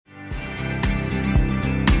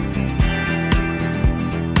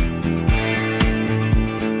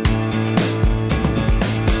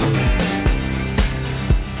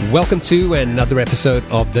Welcome to another episode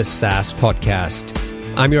of the SaaS Podcast.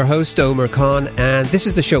 I'm your host, Omar Khan, and this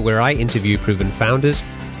is the show where I interview proven founders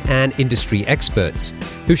and industry experts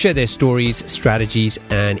who share their stories, strategies,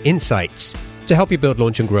 and insights to help you build,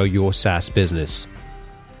 launch, and grow your SaaS business.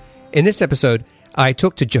 In this episode, I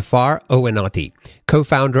talked to Jafar Owainati,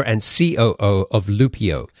 co-founder and COO of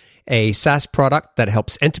Loopio, a SaaS product that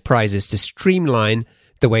helps enterprises to streamline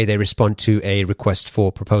the way they respond to a request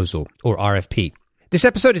for proposal, or RFP. This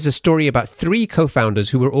episode is a story about three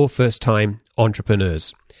co-founders who were all first-time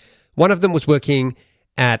entrepreneurs. One of them was working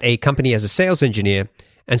at a company as a sales engineer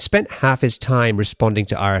and spent half his time responding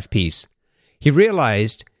to RFPs. He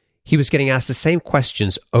realized he was getting asked the same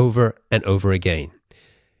questions over and over again.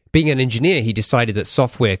 Being an engineer, he decided that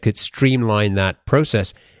software could streamline that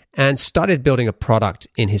process and started building a product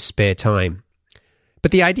in his spare time.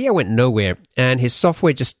 But the idea went nowhere, and his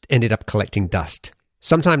software just ended up collecting dust.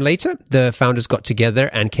 Sometime later, the founders got together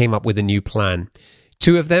and came up with a new plan.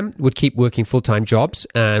 Two of them would keep working full-time jobs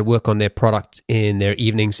and work on their product in their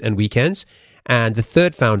evenings and weekends. And the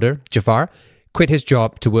third founder, Jafar, quit his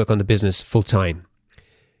job to work on the business full-time.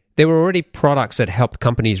 There were already products that helped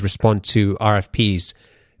companies respond to RFPs,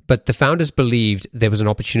 but the founders believed there was an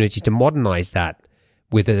opportunity to modernize that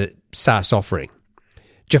with a SaaS offering.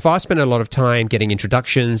 Jafar spent a lot of time getting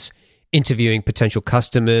introductions, interviewing potential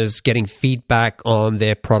customers, getting feedback on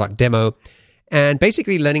their product demo, and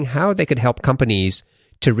basically learning how they could help companies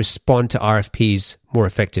to respond to RFPs more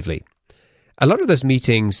effectively. A lot of those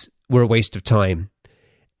meetings were a waste of time.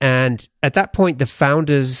 And at that point, the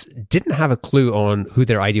founders didn't have a clue on who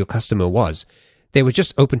their ideal customer was. They were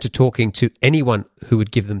just open to talking to anyone who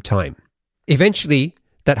would give them time. Eventually,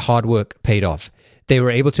 that hard work paid off. They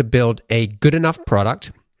were able to build a good enough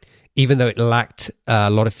product, even though it lacked a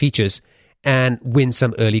lot of features, and win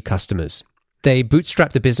some early customers. They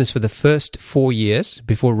bootstrapped the business for the first 4 years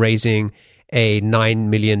before raising a $9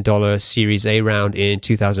 million Series A round in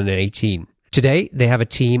 2018. Today, they have a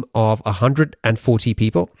team of 140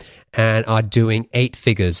 people and are doing 8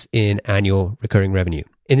 figures in annual recurring revenue.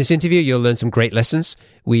 In this interview, you'll learn some great lessons.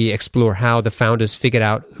 We explore how the founders figured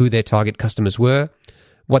out who their target customers were,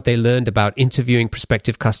 what they learned about interviewing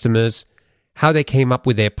prospective customers, how they came up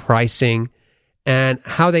with their pricing, and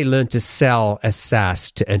how they learned to sell as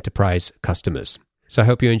SaaS to enterprise customers. So I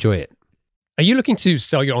hope you enjoy it. Are you looking to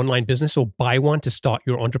sell your online business or buy one to start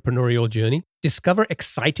your entrepreneurial journey? Discover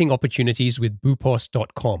exciting opportunities with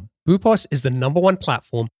Boopos.com. Boopos is the #1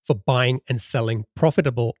 platform for buying and selling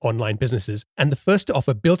profitable online businesses and the first to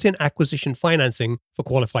offer built-in acquisition financing for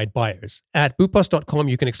qualified buyers. At Boopos.com,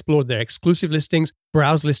 you can explore their exclusive listings,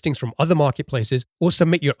 browse listings from other marketplaces, or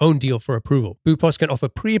submit your own deal for approval. Boopos can offer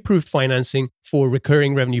pre-approved financing for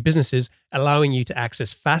recurring revenue businesses, allowing you to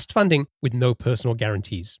access fast funding with no personal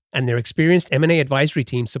guarantees. And their experienced M&A advisory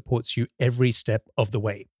team supports you every step of the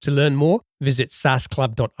way. To learn more, visit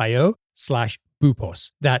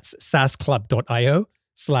saasclub.io/Boopos. That's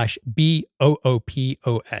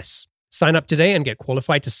saasclub.io/BOOPOS. Sign up today and get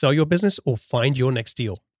qualified to sell your business or find your next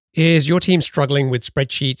deal. Is your team struggling with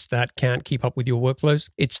spreadsheets that can't keep up with your workflows?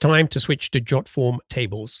 It's time to switch to Jotform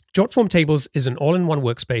Tables. Jotform Tables is an all-in-one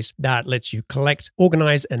workspace that lets you collect,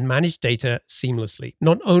 organize, and manage data seamlessly.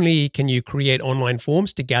 Not only can you create online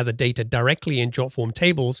forms to gather data directly in Jotform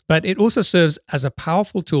Tables, but it also serves as a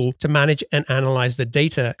powerful tool to manage and analyze the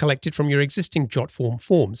data collected from your existing Jotform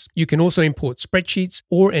forms. You can also import spreadsheets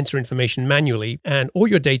or enter information manually, and all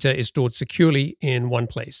your data is stored securely in one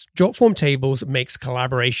place. Jotform Tables makes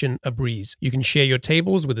collaboration a breeze. You can share your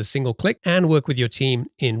tables with a single click and work with your team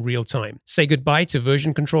in real time. Say goodbye to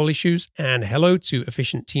version control issues and hello to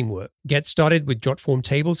efficient teamwork. Get started with Jotform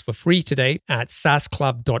Tables for free today at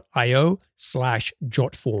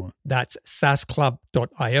saasclub.io/Jotform. That's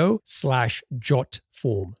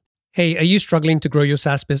saasclub.io/Jotform. Hey, are you struggling to grow your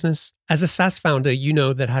SaaS business? As a SaaS founder, you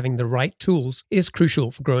know that having the right tools is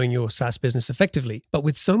crucial for growing your SaaS business effectively. But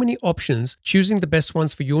with so many options, choosing the best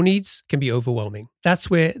ones for your needs can be overwhelming. That's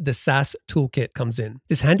where the SaaS Toolkit comes in.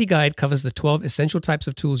 This handy guide covers the 12 essential types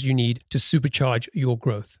of tools you need to supercharge your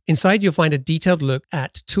growth. Inside, you'll find a detailed look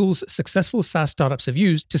at tools successful SaaS startups have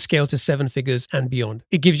used to scale to 7 figures and beyond.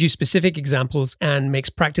 It gives you specific examples and makes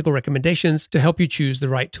practical recommendations to help you choose the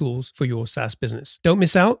right tools for your SaaS business. Don't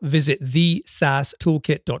miss out. Visit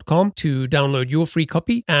thesaastoolkit.com to download your free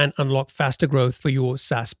copy and unlock faster growth for your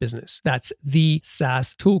SaaS business. That's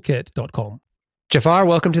thesaastoolkit.com. Jafar,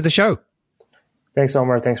 welcome to the show. Thanks,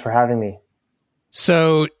 Omar. Thanks for having me.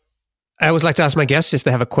 So I always like to ask my guests if they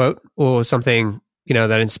have a quote or something,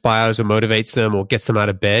 that inspires or motivates them or gets them out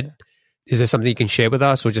of bed. Is there something you can share with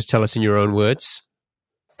us or just tell us in your own words?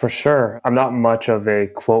 For sure. I'm not much of a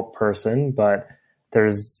quote person, but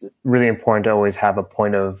there's really important to always have a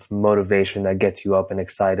point of motivation that gets you up and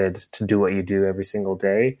excited to do what you do every single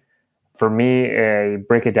day. For me, I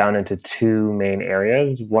break it down into two main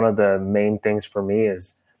areas. One of the main things for me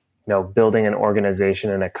is, building an organization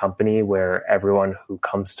and a company where everyone who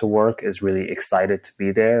comes to work is really excited to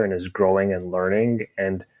be there and is growing and learning.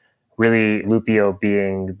 And really Loopio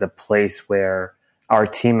being the place where our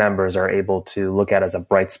team members are able to look at as a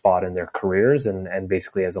bright spot in their careers and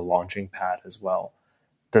basically as a launching pad as well.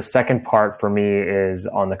 The second part for me is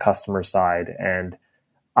on the customer side. And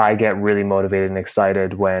I get really motivated and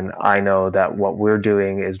excited when I know that what we're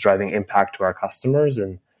doing is driving impact to our customers,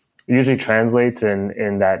 and it usually translates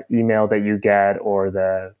in that email that you get or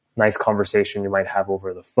the nice conversation you might have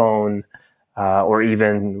over the phone, or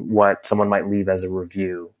even what someone might leave as a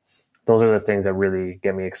review. Those are the things that really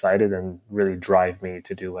get me excited and really drive me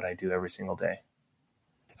to do what I do every single day.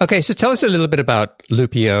 Okay, so tell us a little bit about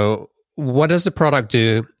Loopio. What does the product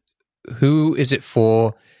do? Who is it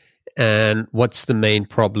for? And what's the main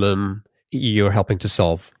problem you're helping to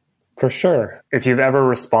solve? For sure. If you've ever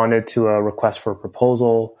responded to a request for a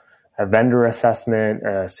proposal, a vendor assessment,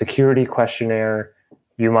 a security questionnaire,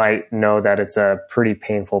 you might know that it's a pretty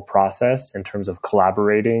painful process in terms of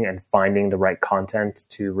collaborating and finding the right content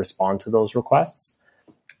to respond to those requests.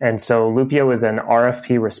 And so Loopio is an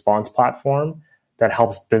RFP response platform that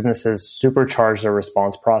helps businesses supercharge their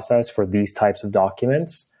response process for these types of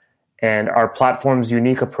documents. And our platform's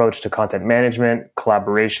unique approach to content management,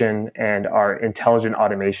 collaboration, and our intelligent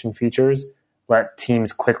automation features let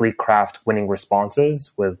teams quickly craft winning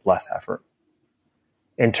responses with less effort.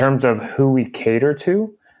 In terms of who we cater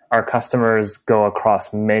to, our customers go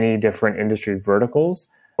across many different industry verticals,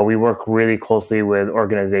 but we work really closely with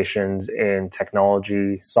organizations in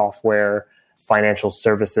technology, software, financial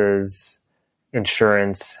services,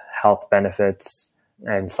 insurance, health benefits,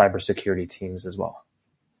 and cybersecurity teams as well.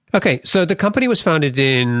 Okay, so the company was founded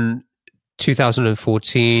in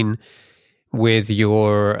 2014 with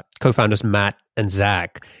your co-founders, Matt and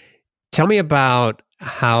Zach. Tell me about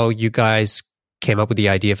how you guys came up with the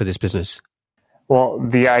idea for this business. Well,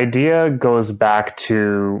 the idea goes back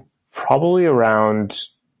to probably around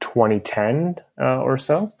 2010 or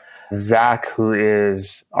so. Zach, who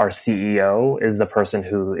is our CEO, is the person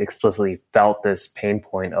who explicitly felt this pain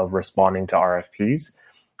point of responding to RFPs.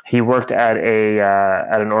 He worked at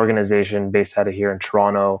an organization based out of here in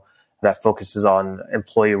Toronto that focuses on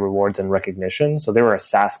employee rewards and recognition. So they were a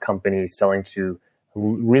SaaS company selling to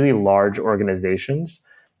really large organizations.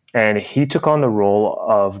 And he took on the role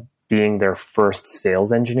of being their first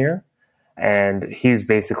sales engineer. And he's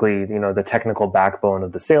basically, the technical backbone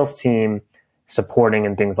of the sales team, supporting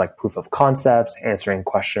in things like proof of concepts, answering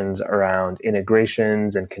questions around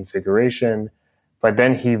integrations and configuration. But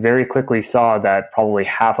then he very quickly saw that probably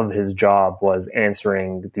half of his job was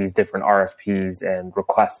answering these different RFPs and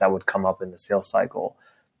requests that would come up in the sales cycle.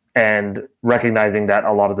 And recognizing that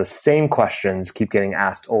a lot of the same questions keep getting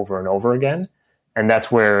asked over and over again. And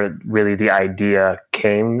that's where really the idea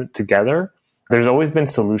came together. There's always been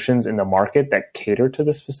solutions in the market that cater to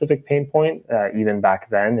the specific pain point, even back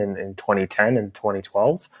then in 2010 and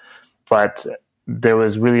 2012. But there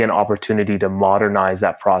was really an opportunity to modernize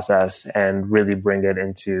that process and really bring it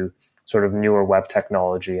into sort of newer web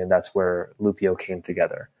technology. And that's where Loopio came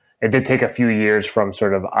together. It did take a few years from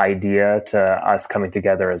sort of idea to us coming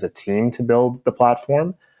together as a team to build the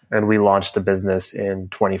platform. And we launched the business in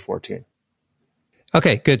 2014.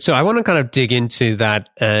 Okay, good. So I want to kind of dig into that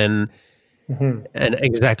and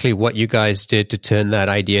exactly what you guys did to turn that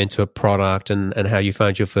idea into a product and how you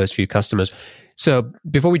found your first few customers. So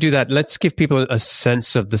before we do that, let's give people a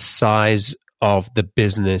sense of the size of the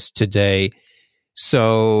business today.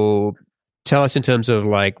 So tell us in terms of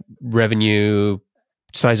like revenue,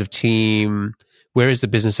 size of team, where is the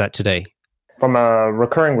business at today? From a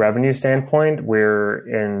recurring revenue standpoint, we're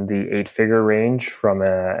in the 8-figure range from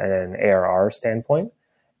an ARR standpoint.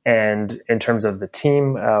 And in terms of the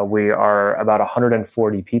team, we are about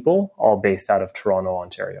 140 people, all based out of Toronto,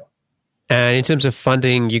 Ontario. And in terms of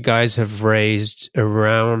funding, you guys have raised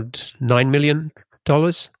around $9 million?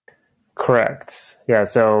 Correct. Yeah.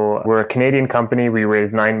 So we're a Canadian company. We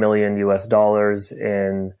raised $9 million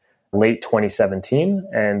in late 2017.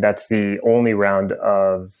 And that's the only round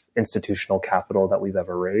of institutional capital that we've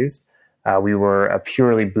ever raised. We were a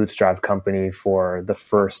purely bootstrap company for the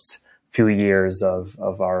first few years of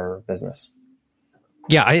our business.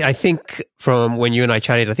 Yeah, I think from when you and I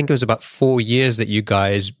chatted, I think it was about 4 years that you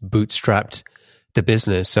guys bootstrapped the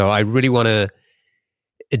business. So I really want to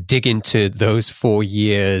dig into those 4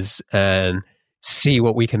 years and see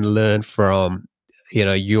what we can learn from,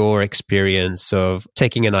 your experience of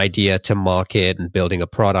taking an idea to market and building a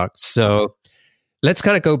product. So let's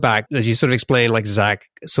kind of go back, as you sort of explained, like Zach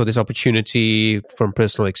saw this opportunity from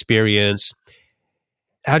personal experience.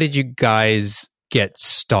 How did you guys get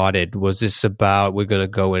started? Was this about, we're going to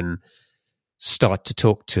go and start to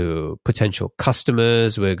talk to potential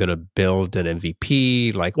customers, we're going to build an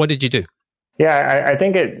MVP? Like, what did you do? Yeah, I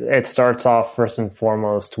think it starts off first and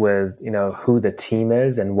foremost with, who the team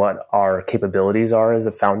is and what our capabilities are as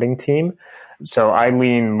a founding team. So I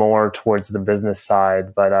lean more towards the business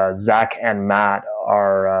side, but Zach and Matt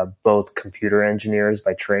are both computer engineers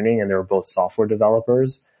by training, and they were both software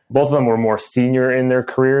developers. Both of them were more senior in their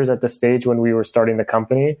careers at the stage when we were starting the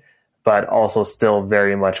company, but also still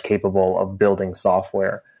very much capable of building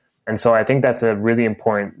software. And so I think that's a really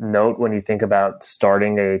important note when you think about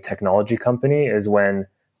starting a technology company, is when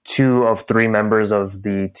 2 of 3 members of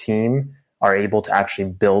the team are able to actually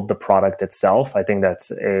build the product itself. I think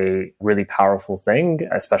that's a really powerful thing,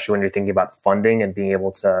 especially when you're thinking about funding and being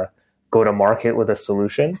able to go to market with a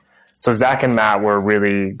solution. So Zach and Matt were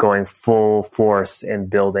really going full force in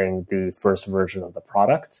building the first version of the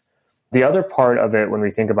product. The other part of it, when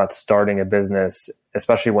we think about starting a business,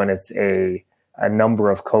 especially when it's a number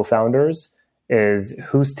of co-founders, is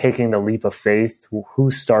who's taking the leap of faith,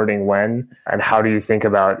 who's starting when, and how do you think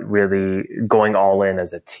about really going all in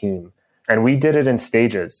as a team? And we did it in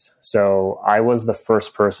stages. So I was the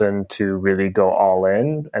first person to really go all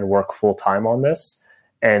in and work full time on this.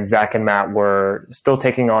 And Zach and Matt were still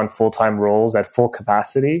taking on full-time roles at full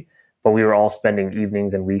capacity, but we were all spending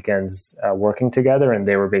evenings and weekends working together, and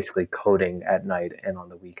they were basically coding at night and on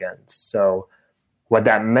the weekends. So what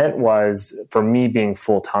that meant was, for me being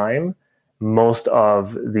full-time, most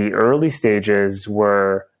of the early stages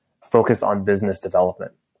were focused on business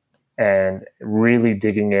development and really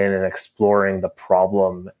digging in and exploring the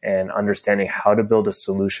problem and understanding how to build a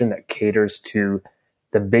solution that caters to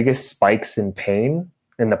the biggest spikes in pain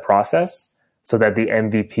in the process, so that the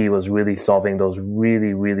MVP was really solving those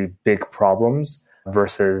really, really big problems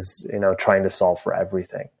versus, trying to solve for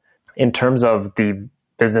everything. In terms of the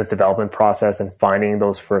business development process and finding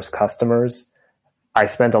those first customers, I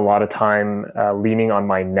spent a lot of time leaning on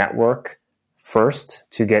my network first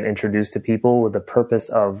to get introduced to people, with the purpose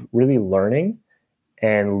of really learning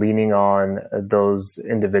and leaning on those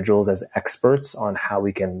individuals as experts on how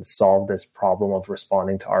we can solve this problem of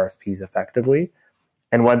responding to RFPs effectively.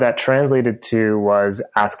 And what that translated to was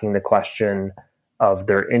asking the question of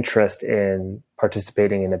their interest in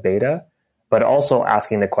participating in a beta, but also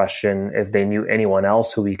asking the question if they knew anyone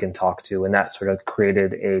else who we can talk to. And that sort of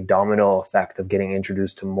created a domino effect of getting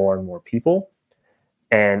introduced to more and more people.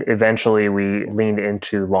 And eventually we leaned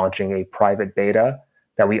into launching a private beta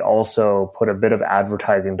that we also put a bit of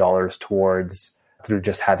advertising dollars towards through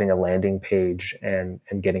just having a landing page and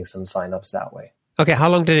getting some signups that way. Okay, how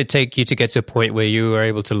long did it take you to get to a point where you were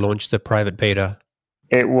able to launch the private beta?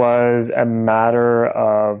 It was a matter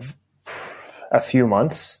of a few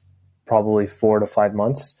months, probably 4 to 5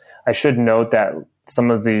 months. I should note that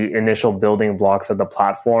some of the initial building blocks of the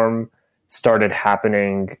platform started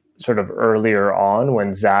happening sort of earlier on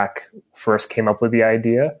when Zach first came up with the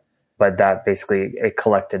idea, but that basically it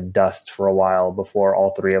collected dust for a while before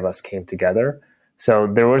all 3 of us came together. So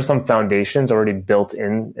there were some foundations already built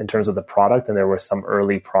in terms of the product, and there was some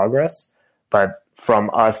early progress. But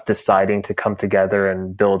from us deciding to come together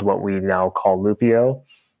and build what we now call Loopio,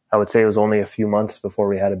 I would say it was only a few months before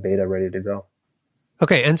we had a beta ready to go.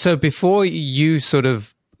 Okay, and so before you sort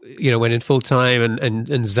of went in full time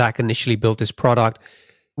and Zach initially built this product,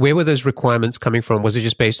 where were those requirements coming from? Was it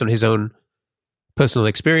just based on his own personal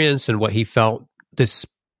experience and what he felt this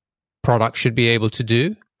product should be able to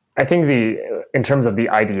do? I think in terms of the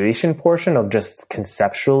ideation portion of just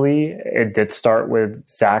conceptually, it did start with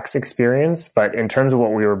Zach's experience. But in terms of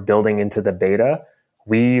what we were building into the beta,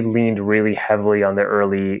 we leaned really heavily on the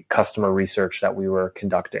early customer research that we were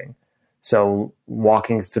conducting. So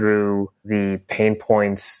walking through the pain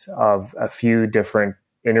points of a few different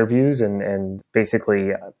interviews and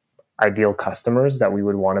basically ideal customers that we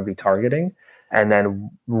would want to be targeting, and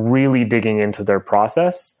then really digging into their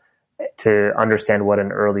process to understand what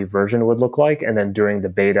an early version would look like. And then during the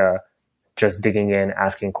beta, just digging in,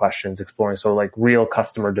 asking questions, exploring. So like real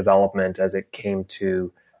customer development as it came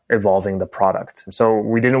to evolving the product. So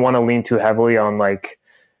we didn't want to lean too heavily on like,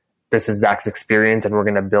 this is Zach's experience and we're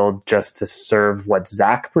going to build just to serve what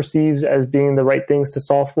Zach perceives as being the right things to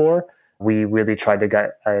solve for. We really tried to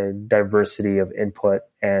get a diversity of input,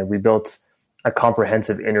 and we built a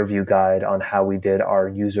comprehensive interview guide on how we did our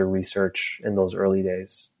user research in those early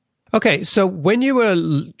days. Okay, so when you were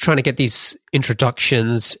trying to get these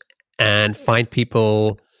introductions and find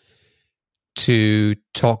people to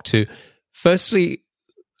talk to. Firstly,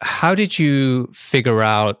 how did you figure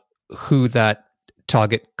out who that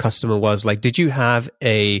target customer was? Like, did you have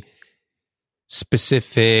a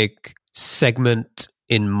specific segment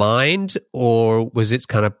in mind, or was it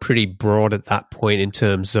kind of pretty broad at that point in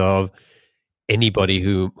terms of anybody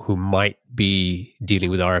who might be dealing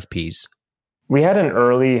with RFPs? We had an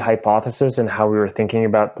early hypothesis in how we were thinking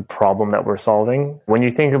about the problem that we're solving. When you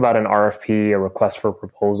think about an RFP, a request for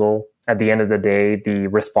proposal, at the end of the day, the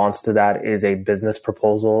response to that is a business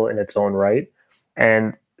proposal in its own right.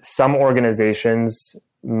 And some organizations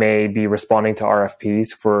may be responding to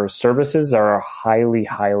RFPs for services that are highly,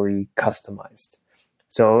 highly customized.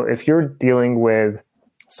 So if you're dealing with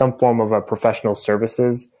some form of a professional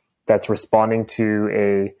services that's responding to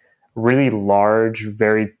a really large,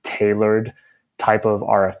 very tailored type of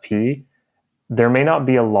RFP, there may not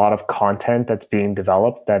be a lot of content that's being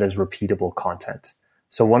developed that is repeatable content.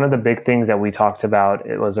 So one of the big things that we talked about,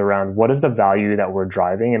 it was around what is the value that we're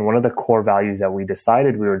driving. And one of the core values that we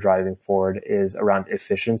decided we were driving forward is around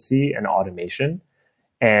efficiency and automation.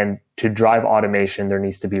 And to drive automation, there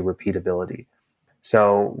needs to be repeatability.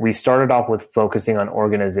 So we started off with focusing on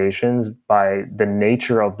organizations by the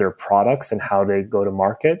nature of their products and how they go to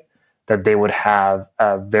market, that they would have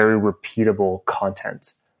a very repeatable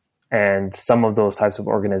content. And some of those types of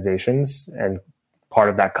organizations, and part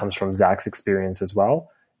of that comes from Zach's experience as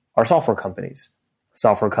well, are software companies.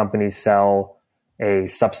 Software companies sell a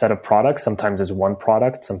subset of products. Sometimes it's one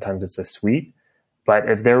product, sometimes it's a suite. But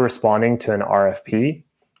if they're responding to an RFP,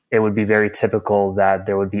 it would be very typical that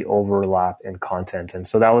there would be overlap in content. And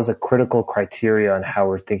so that was a critical criteria on how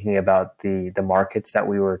we're thinking about the markets that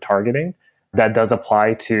we were targeting. That does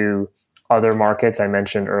apply to other markets I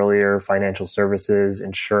mentioned earlier: financial services,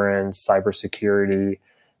 insurance, cybersecurity.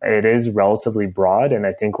 It is relatively broad. And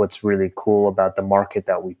I think what's really cool about the market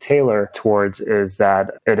that we tailor towards is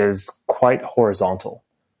that it is quite horizontal.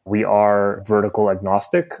 We are vertical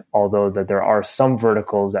agnostic, although that there are some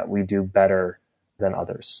verticals that we do better than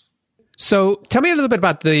others. So tell me a little bit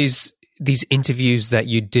about these interviews that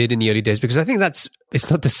you did in the early days, because I think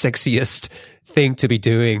it's not the sexiest thing to be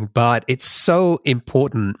doing, but it's so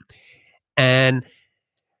important. And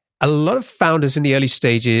a lot of founders in the early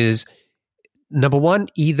stages, number one,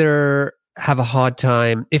 either have a hard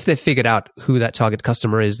time, if they've figured out who that target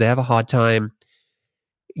customer is, they have a hard time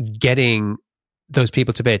getting those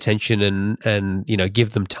people to pay attention and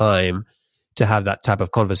give them time to have that type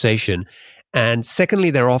of conversation. And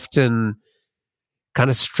secondly, they're often kind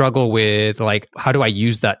of struggle with, like, how do I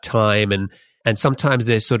use that time? And sometimes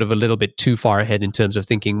they're sort of a little bit too far ahead in terms of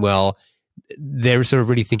thinking, well, they're sort of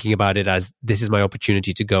really thinking about it as this is my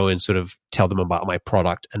opportunity to go and sort of tell them about my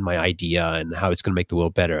product and my idea and how it's going to make the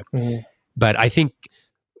world better. Mm-hmm. But I think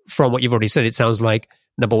from what you've already said, it sounds like,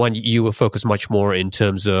 number one, you were focused much more in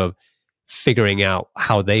terms of figuring out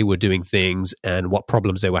how they were doing things and what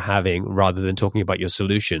problems they were having rather than talking about your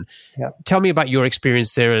solution. Yeah. Tell me about your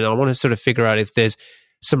experience there. And I want to sort of figure out if there's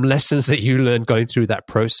some lessons that you learned going through that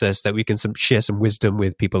process that we can share some wisdom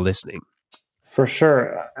with people listening. For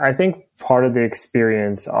sure. I think part of the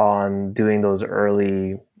experience on doing those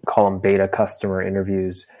early, call them beta customer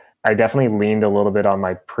interviews, I definitely leaned a little bit on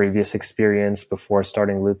my previous experience before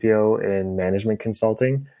starting Loopio in management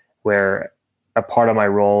consulting, where a part of my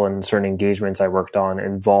role and certain engagements I worked on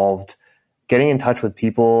involved getting in touch with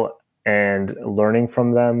people and learning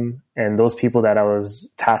from them. And those people that I was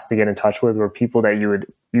tasked to get in touch with were people that you would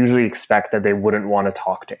usually expect that they wouldn't want to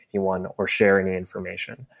talk to anyone or share any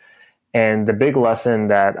information. And the big lesson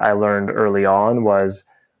that I learned early on was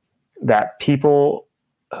that people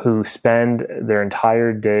who spend their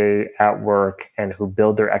entire day at work and who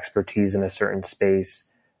build their expertise in a certain space,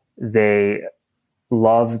 they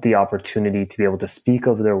love the opportunity to be able to speak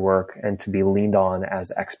of their work and to be leaned on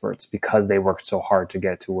as experts because they worked so hard to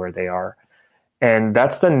get to where they are. And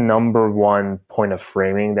that's the number one point of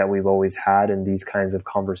framing that we've always had in these kinds of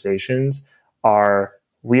conversations are,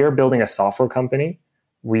 we are building a software company.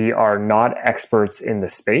 We are not experts in the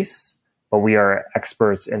space, but we are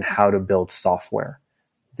experts in how to build software.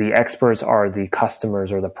 The experts are the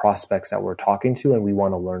customers or the prospects that we're talking to, and we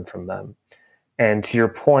want to learn from them. And to your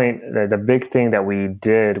point, the big thing that we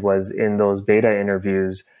did was in those beta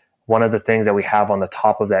interviews, one of the things that we have on the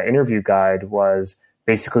top of that interview guide was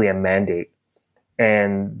basically a mandate.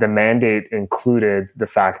 And the mandate included the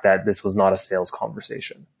fact that this was not a sales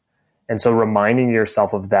conversation. And so reminding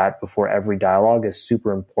yourself of that before every dialogue is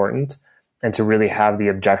super important, and to really have the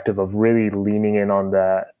objective of really leaning in on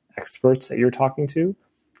the experts that you're talking to,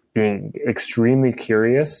 being extremely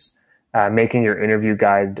curious, making your interview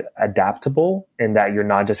guide adaptable in that you're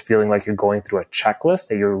not just feeling like you're going through a checklist,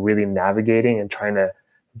 that you're really navigating and trying to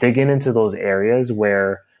dig into those areas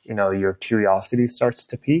where, your curiosity starts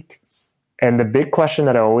to peak. And the big question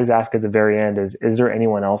that I always ask at the very end is there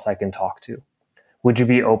anyone else I can talk to? Would you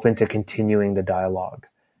be open to continuing the dialogue?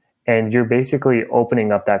 And you're basically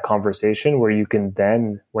opening up that conversation where you can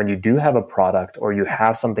then, when you do have a product or you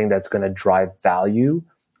have something that's going to drive value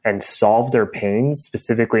and solve their pains,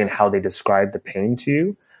 specifically in how they describe the pain to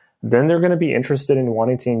you, then they're going to be interested in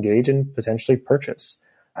wanting to engage and potentially purchase.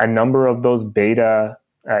 A number of those beta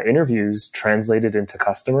interviews translated into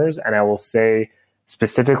customers. And I will say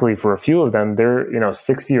specifically for a few of them, they're,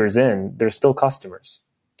 6 years in, they're still customers.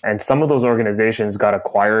 And some of those organizations got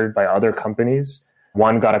acquired by other companies.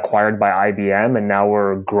 One got acquired by IBM, and now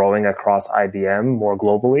we're growing across IBM more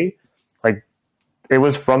globally. Like, it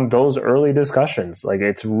was from those early discussions. Like,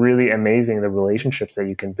 it's really amazing the relationships that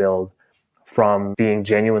you can build from being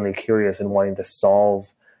genuinely curious and wanting to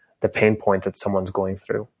solve the pain points that someone's going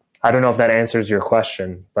through. I don't know if that answers your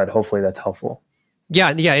question, but hopefully that's helpful.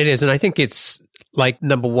 Yeah, it is. And I think it's like,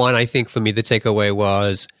 number one, I think for me, the takeaway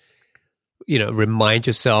was, remind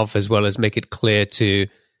yourself as well as make it clear to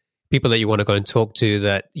people that you want to go and talk to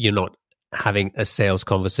that you're not having a sales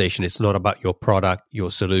conversation. It's not about your product,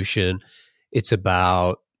 your solution. It's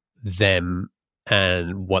about them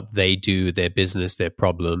and what they do, their business, their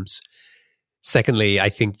problems. Secondly, I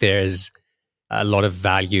think there's a lot of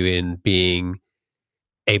value in being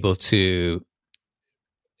able to,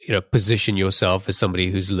 position yourself as somebody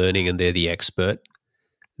who's learning and they're the expert.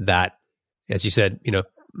 That, as you said,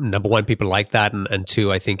 number one, people like that. And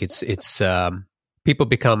two, I think it's people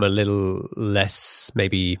become a little less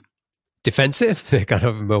maybe defensive. They're kind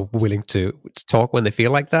of more willing to talk when they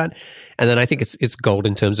feel like that. And then I think it's gold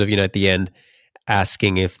in terms of, at the end,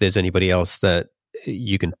 asking if there's anybody else that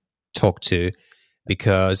you can talk to.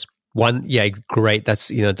 Because one, yeah, great. That's,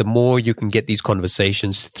 the more you can get these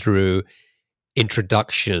conversations through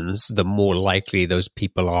introductions, the more likely those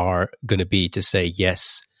people are going to be to say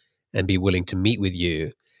yes and be willing to meet with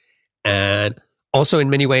you. And also, in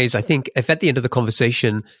many ways, I think if at the end of the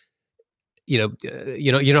conversation, you're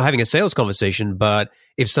not having a sales conversation, but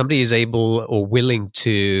if somebody is able or willing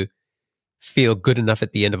to feel good enough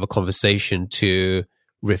at the end of a conversation to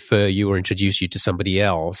refer you or introduce you to somebody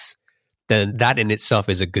else, then that in itself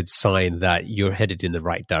is a good sign that you're headed in the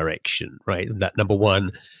right direction, right? That number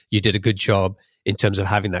one, you did a good job in terms of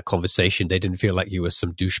having that conversation. They didn't feel like you were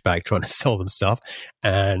some douchebag trying to sell them stuff.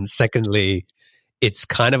 And secondly, it's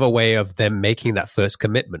kind of a way of them making that first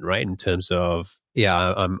commitment, right? In terms of,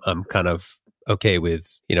 yeah, I'm kind of okay with,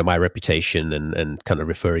 my reputation and kind of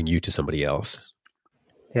referring you to somebody else.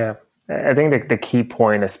 Yeah. I think the key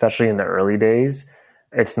point, especially in the early days,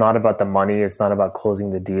 it's not about the money. It's not about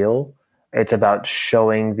closing the deal. It's about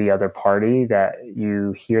showing the other party that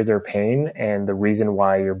you hear their pain, and the reason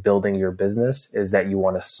why you're building your business is that you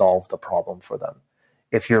want to solve the problem for them.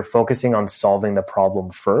 If you're focusing on solving the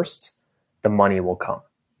problem first, the money will come.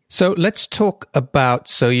 So let's talk about,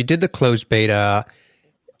 so you did the closed beta.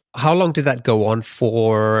 How long did that go on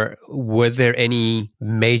for? Were there any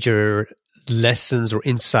major lessons or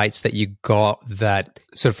insights that you got that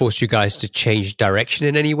sort of forced you guys to change direction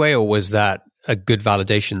in any way? Or was that a good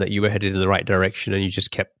validation that you were headed in the right direction and you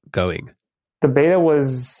just kept going? The beta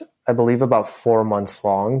was, I believe, about 4 months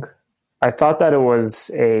long. I thought that it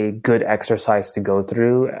was a good exercise to go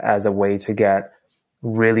through as a way to get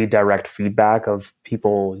really direct feedback of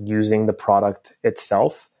people using the product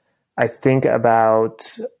itself. I think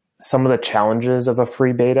about some of the challenges of a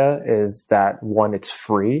free beta is that, one, it's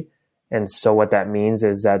free. And so what that means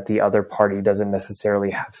is that the other party doesn't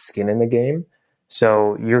necessarily have skin in the game.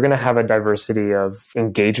 So you're going to have a diversity of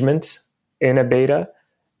engagement in a beta.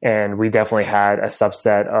 And we definitely had a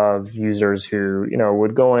subset of users who,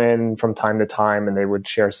 would go in from time to time and they would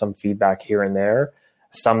share some feedback here and there.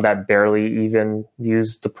 Some that barely even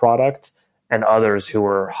used the product, and others who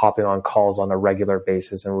were hopping on calls on a regular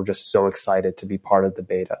basis and were just so excited to be part of the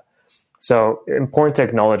beta. So important to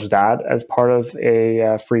acknowledge that as part of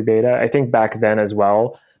a free beta. I think back then as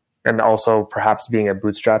well, and also perhaps being a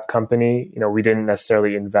bootstrap company, we didn't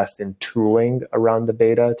necessarily invest in tooling around the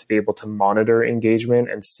beta to be able to monitor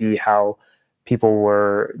engagement and see how people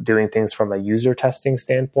were doing things from a user testing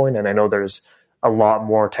standpoint. And I know there's a lot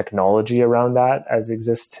more technology around that as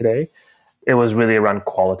exists today. It was really around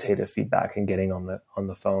qualitative feedback and getting on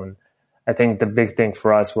the phone. I think the big thing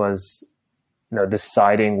for us was,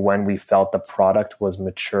 deciding when we felt the product was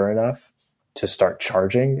mature enough to start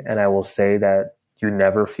charging. And I will say that you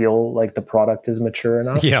never feel like the product is mature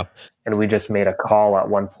enough. Yeah. And we just made a call at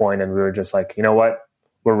one point and we were just like, you know what?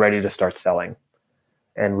 we're ready to start selling.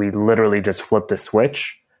 And we literally just flipped a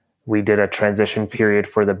switch. We did a transition period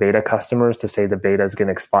for the beta customers to say the beta is going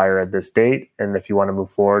to expire at this date. And if you want to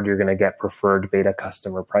move forward, you're going to get preferred beta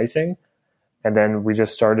customer pricing. And then we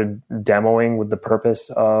just started demoing with the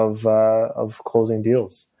purpose of closing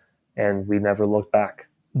deals. And we never looked back.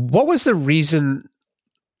 What was the reason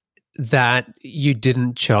that you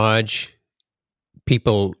didn't charge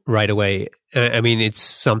people right away? I mean, it's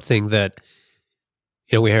something that,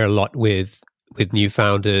 we hear a lot with new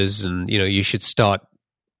founders, and, you should start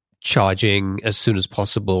charging as soon as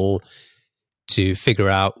possible to figure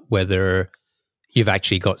out whether you've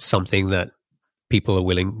actually got something that people are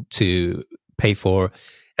willing to pay for.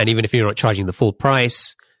 And even if you're not charging the full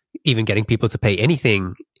price, even getting people to pay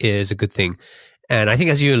anything is a good thing. And I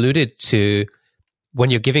think, as you alluded to,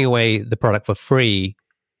 when you're giving away the product for free,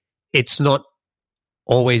 it's not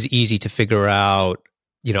always easy to figure out,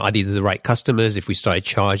 are these the right customers? If we started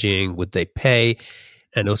charging, would they pay?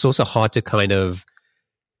 And it's also hard to kind of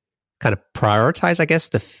prioritize, I guess,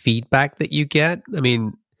 the feedback that you get. I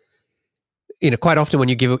mean, quite often when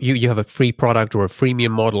you have a free product or a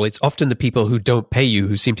freemium model, it's often the people who don't pay you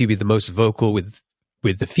who seem to be the most vocal with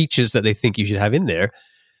the features that they think you should have in there.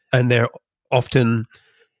 And they're often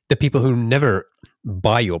the people who never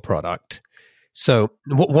buy your product. So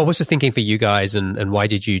what was the thinking for you guys, and why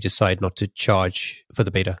did you decide not to charge for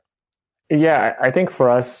the beta? Yeah, I think for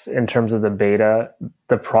us, in terms of the beta,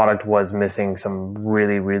 the product was missing some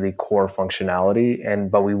really, really core functionality,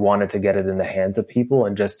 but we wanted to get it in the hands of people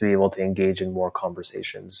and just to be able to engage in more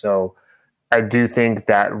conversations. So I do think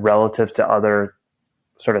that relative to other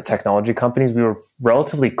sort of technology companies, we were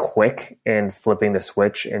relatively quick in flipping the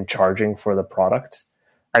switch and charging for the product.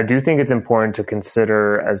 I do think it's important to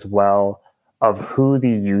consider as well of who the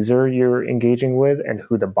user you're engaging with and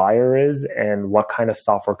who the buyer is and what kind of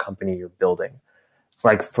software company you're building.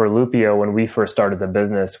 Like for Loopio, when we first started the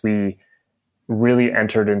business, we really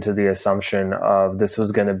entered into the assumption of this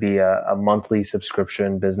was going to be a monthly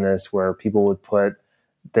subscription business where people would put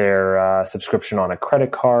their subscription on a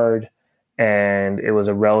credit card, and it was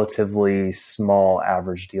a relatively small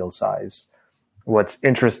average deal size. What's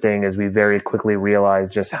interesting is we very quickly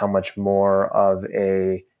realized just how much more of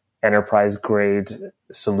a enterprise grade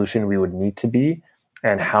solution we would need to be,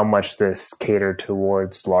 and how much this catered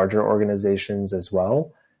towards larger organizations as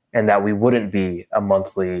well, and that we wouldn't be a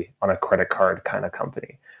monthly on a credit card kind of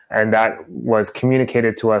company. And that was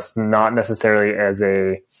communicated to us not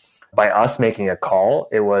necessarily by us making a call.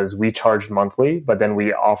 It was, we charged monthly, but then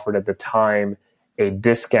we offered at the time a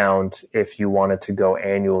discount if you wanted to go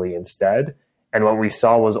annually instead. And what we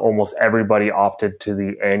saw was almost everybody opted to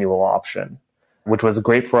the annual option, which was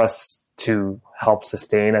great for us to help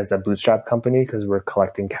sustain as a bootstrap company because we're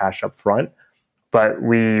collecting cash up front. But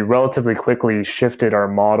we relatively quickly shifted our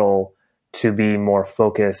model to be more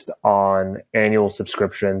focused on annual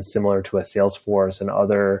subscriptions, similar to a Salesforce and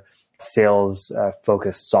other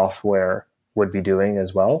sales-focused software would be doing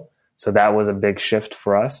as well. So that was a big shift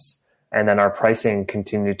for us. And then our pricing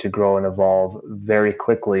continued to grow and evolve very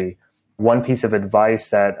quickly. One piece of advice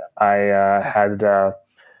that I had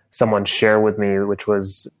someone share with me, which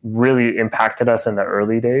was really impacted us in the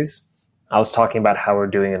early days. I was talking about how we're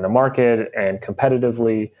doing in the market and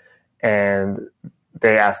competitively, and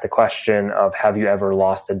they asked the question of, have you ever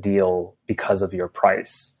lost a deal because of your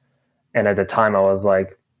price? And at the time I was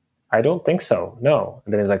like, I don't think so, no.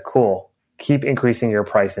 And then he's like, cool, keep increasing your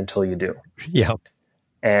price until you do. Yeah.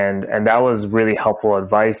 And that was really helpful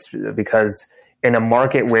advice, because in a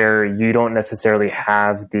market where you don't necessarily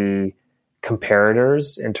have the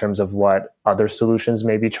comparators in terms of what other solutions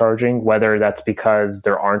may be charging, whether that's because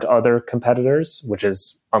there aren't other competitors, which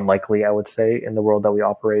is unlikely, I would say, in the world that we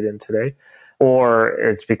operate in today, or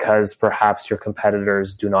it's because perhaps your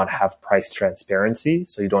competitors do not have price transparency,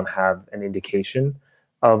 so you don't have an indication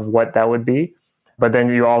of what that would be. But then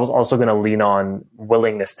you're also going to lean on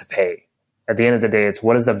willingness to pay. At the end of the day, it's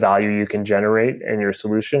what is the value you can generate in your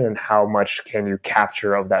solution and how much can you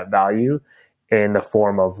capture of that value in the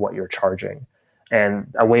form of what you're charging.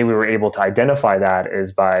 And a way we were able to identify that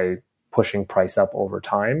is by pushing price up over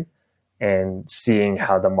time and seeing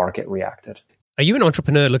how the market reacted. Are you an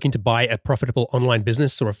entrepreneur looking to buy a profitable online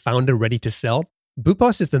business or a founder ready to sell?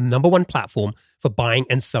 Bootboss is the #1 platform for buying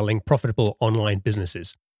and selling profitable online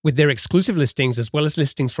businesses. With their exclusive listings, as well as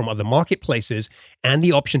listings from other marketplaces, and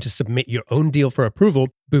the option to submit your own deal for approval,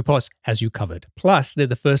 Bootboss has you covered. Plus, they're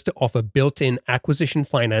the first to offer built-in acquisition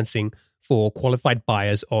financing for qualified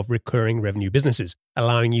buyers of recurring revenue businesses,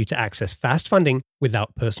 allowing you to access fast funding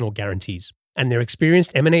without personal guarantees. And their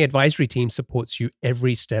experienced M&A advisory team supports you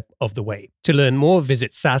every step of the way. To learn more,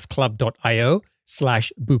 visit saasclub.io,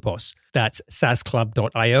 saasclub.io/boopos. That's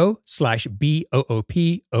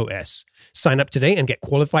saasclub.io/BOOPOS. Sign up today and get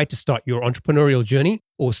qualified to start your entrepreneurial journey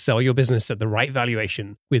or sell your business at the right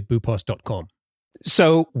valuation with boopos.com.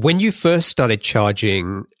 So when you first started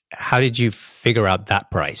charging, how did you figure out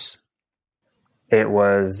that price? It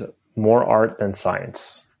was more art than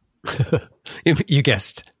science. You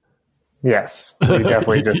guessed. Yes, we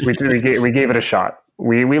definitely did. We gave it a shot.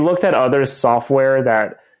 We looked at other software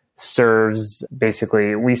that serves,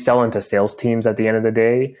 basically, we sell into sales teams at the end of the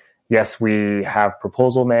day. Yes, we have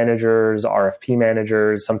proposal managers, RFP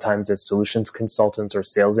managers. Sometimes it's solutions consultants or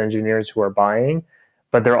sales engineers who are buying,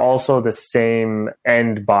 but they're also the same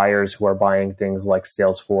end buyers who are buying things like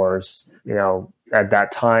Salesforce. At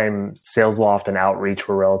that time, SalesLoft and Outreach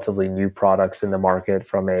were relatively new products in the market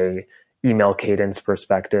from a email cadence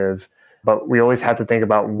perspective. But we always had to think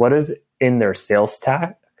about what is in their sales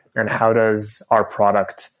stack and how does our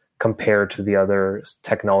product compare to the other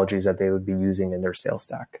technologies that they would be using in their sales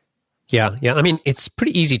stack. Yeah. I mean, it's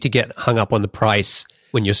pretty easy to get hung up on the price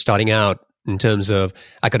when you're starting out in terms of,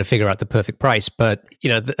 I got to figure out the perfect price. But,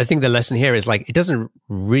 I think the lesson here is it doesn't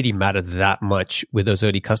really matter that much with those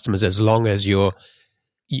early customers as long as you're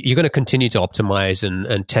going to continue to optimize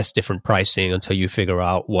and test different pricing until you figure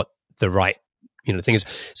out what the right thing is.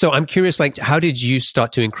 So I'm curious, how did you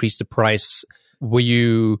start to increase the price? Were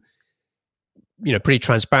you, pretty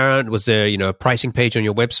transparent? Was there, a pricing page on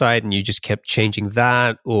your website and you just kept changing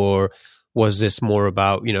that? Or was this more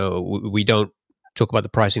about, we don't talk about the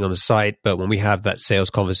pricing on the site, but when we have that sales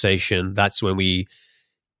conversation, that's when we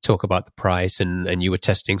talk about the price, and you were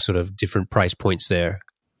testing sort of different price points there?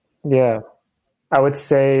 Yeah. I would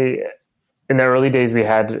say in the early days, we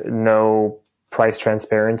had no price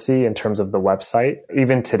transparency in terms of the website.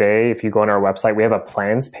 Even today, if you go on our website, we have a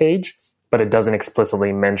plans page, but it doesn't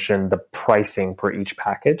explicitly mention the pricing per each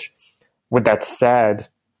package. With that said,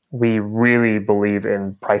 we really believe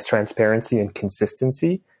in price transparency and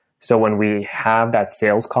consistency. So when we have that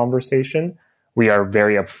sales conversation, we are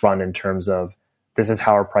very upfront in terms of, this is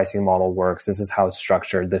how our pricing model works. This is how it's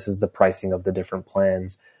structured. This is the pricing of the different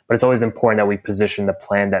plans. But it's always important that we position the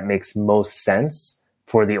plan that makes most sense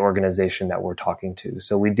for the organization that we're talking to.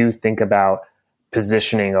 So we do think about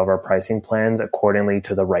positioning of our pricing plans accordingly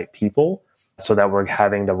to the right people so that we're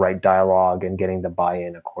having the right dialogue and getting the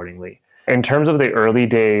buy-in accordingly. In terms of the early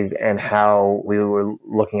days and how we were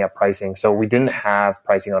looking at pricing, so we didn't have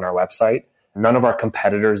pricing on our website. None of our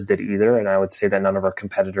competitors did either. And I would say that none of our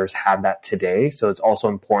competitors have that today. So it's also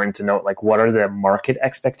important to note, what are the market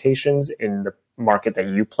expectations in the market that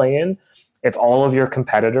you play in? If all of your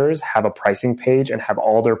competitors have a pricing page and have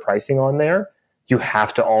all their pricing on there, you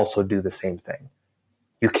have to also do the same thing.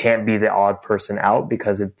 You can't be the odd person out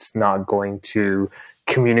because it's not going to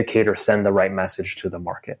communicate or send the right message to the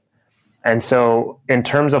market. And so in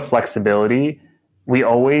terms of flexibility, we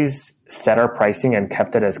always set our pricing and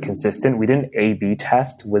kept it as consistent. We didn't A/B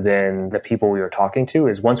test within the people we were talking to.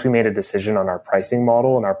 Is once we made a decision on our pricing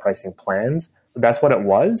model and our pricing plans, that's what it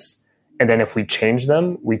was. And then if we change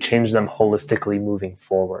them, we change them holistically moving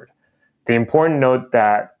forward. The important note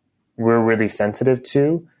that we're really sensitive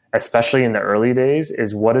to, especially in the early days,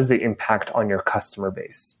 is what is the impact on your customer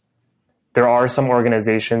base? There are some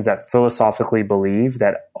organizations that philosophically believe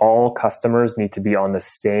that all customers need to be on the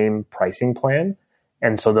same pricing plan.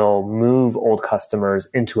 And so they'll move old customers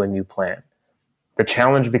into a new plan. The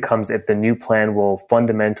challenge becomes if the new plan will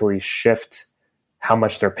fundamentally shift how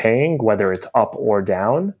much they're paying, whether it's up or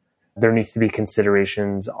down. There needs to be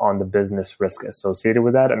considerations on the business risk associated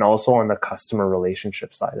with that and also on the customer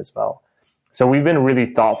relationship side as well. So we've been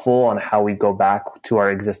really thoughtful on how we go back to our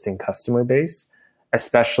existing customer base,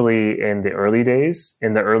 especially in the early days.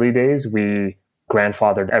 In the early days, we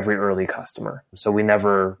grandfathered every early customer. So we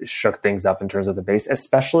never shook things up in terms of the base,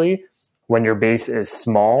 especially when your base is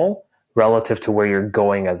small relative to where you're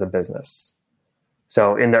going as a business.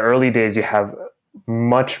 So in the early days, you have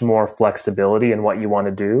much more flexibility in what you want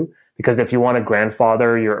to do, because if you want to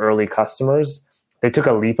grandfather your early customers, they took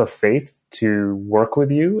a leap of faith to work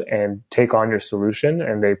with you and take on your solution,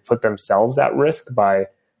 and they put themselves at risk by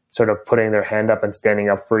sort of putting their hand up and standing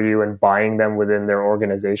up for you and buying them within their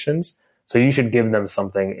organizations. So you should give them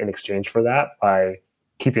something in exchange for that by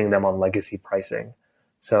keeping them on legacy pricing.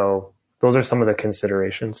 So those are some of the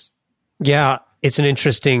considerations. Yeah, it's an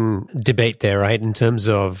interesting debate there, right? In terms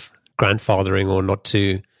of grandfathering or not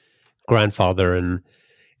to grandfather.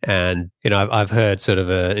 And I've heard sort of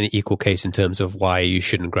an equal case in terms of why you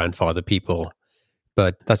shouldn't grandfather people,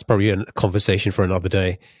 but that's probably a conversation for another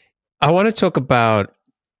day. I want to talk about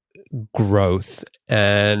growth,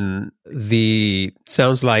 and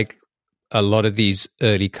sounds like a lot of these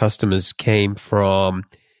early customers came from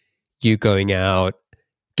you going out,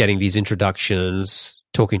 getting these introductions,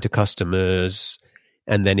 talking to customers,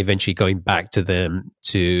 and then eventually going back to them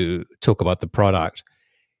to talk about the product.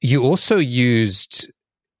 You also used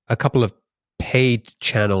a couple of paid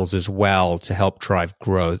channels as well to help drive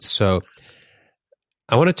growth. So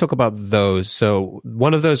I want to talk about those. So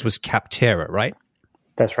one of those was Capterra, right?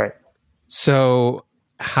 That's right. So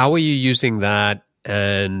how are you using that,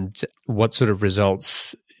 and what sort of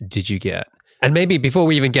results did you get? And maybe before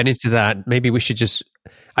we even get into that, maybe we should just,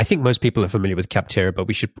 I think most people are familiar with Capterra, but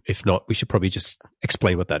if not, we should probably just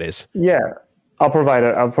explain what that is. Yeah, I'll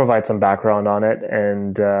provide some background on it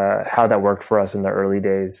and how that worked for us in the early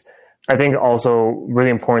days. I think also really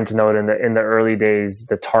important to note in the early days,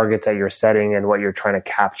 the targets that you're setting and what you're trying to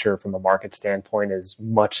capture from a market standpoint is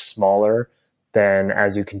much smaller than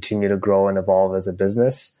as you continue to grow and evolve as a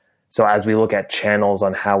business. So as we look at channels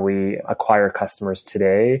on how we acquire customers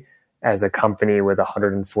today, as a company with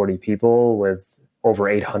 140 people with over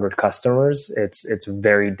 800 customers, it's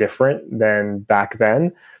very different than back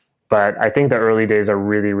then. But I think the early days are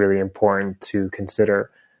really, really important to consider.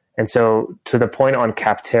 And so to the point on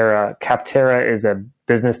Capterra, Capterra is a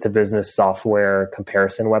business-to-business software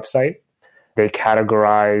comparison website. They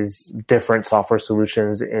categorize different software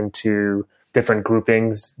solutions into different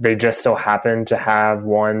groupings. They just so happen to have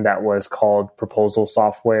one that was called proposal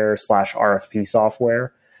software / RFP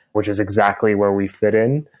software, which is exactly where we fit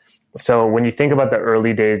in. So when you think about the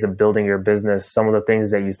early days of building your business, some of the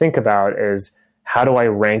things that you think about is, how do I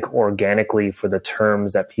rank organically for the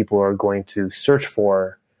terms that people are going to search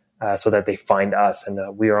for so that they find us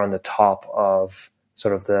and we are on the top of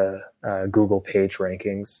sort of the Google page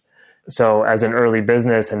rankings. So as an early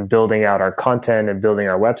business and building out our content and building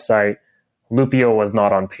our website, Loopio was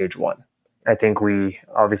not on page one. I think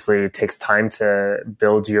it takes time to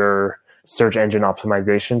build your search engine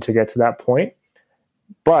optimization to get to that point.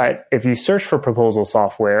 But if you search for proposal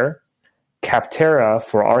software, Capterra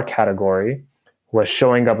for our category was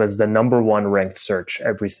showing up as the number one ranked search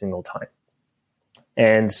every single time.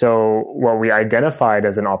 And so what we identified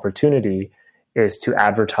as an opportunity is to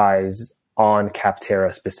advertise on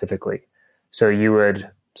Capterra specifically. So you would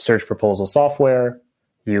search proposal software,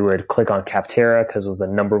 you would click on Capterra because it was the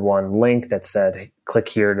number one link that said, hey, click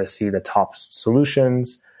here to see the top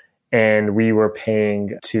solutions. And we were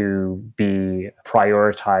paying to be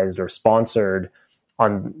prioritized or sponsored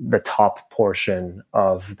on the top portion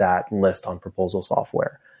of that list on proposal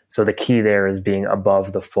software. So the key there is being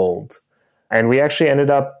above the fold. And we actually ended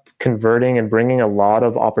up converting and bringing a lot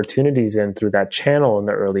of opportunities in through that channel in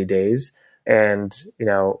the early days. And,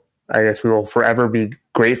 I guess we will forever be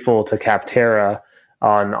grateful to Capterra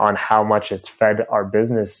on how much it's fed our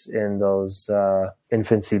business in those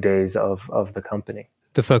infancy days of the company.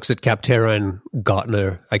 The folks at Capterra and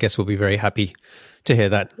Gartner, I guess, will be very happy to hear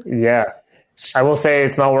that. Yeah. I will say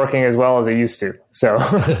it's not working as well as it used to. So,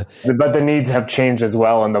 but the needs have changed as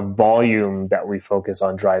well. And the volume that we focus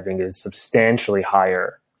on driving is substantially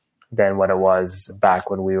higher than what it was back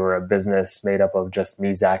when we were a business made up of just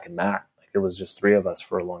me, Zach, and Matt. Like it was just three of us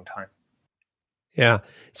for a long time. Yeah.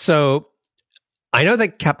 So I know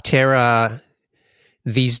that Capterra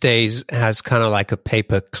these days has kind of like a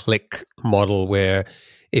pay-per-click model where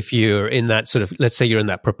if you're in that sort of, let's say you're in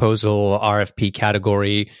that proposal RFP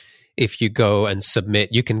category, if you go and submit,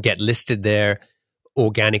 you can get listed there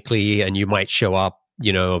organically and you might show up,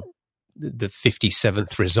 the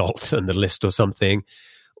 57th result on the list or something.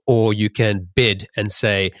 Or you can bid and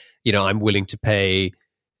say, I'm willing to pay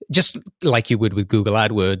just like you would with Google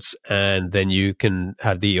AdWords, and then you can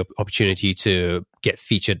have the opportunity to get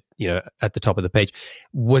featured, at the top of the page.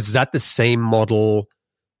 Was that the same model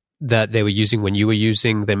that they were using when you were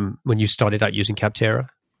using them, when you started out using Capterra?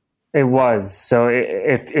 It was. So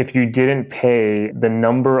if you didn't pay, the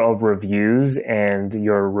number of reviews and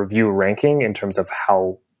your review ranking in terms of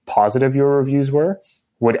how positive your reviews were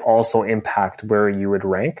would also impact where you would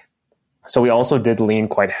rank. So we also did lean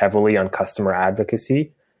quite heavily on customer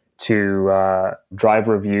advocacy to drive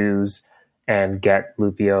reviews and get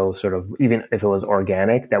Loopio sort of, even if it was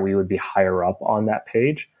organic, that we would be higher up on that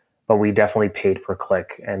page. But we definitely paid per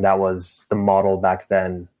click. And that was the model back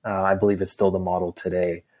then. I believe it's still the model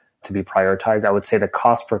today to be prioritized. I would say the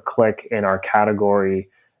cost per click in our category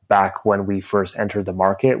back when we first entered the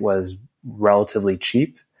market was relatively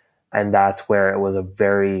cheap. And that's where it was a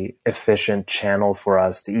very efficient channel for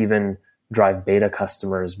us to even drive beta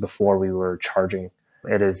customers before we were charging.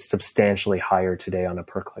 It is substantially higher today on a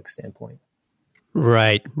per click standpoint.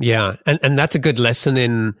 Right. Yeah. And that's a good lesson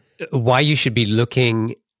in why you should be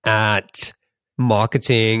looking at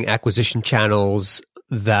marketing, acquisition channels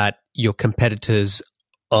that your competitors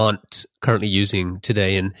aren't currently using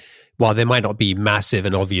today? And while they might not be massive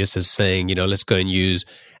and obvious as saying, let's go and use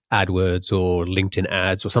AdWords or LinkedIn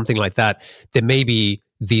ads or something like that, there may be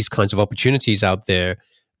these kinds of opportunities out there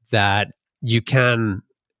that you can,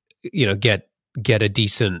 get a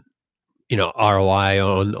decent, ROI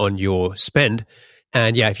on your spend.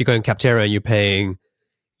 And yeah, if you're going Capterra and you're paying,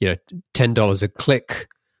 $10 a click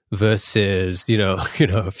versus,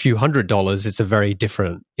 a few $100s, it's a very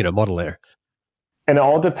different, model there. And it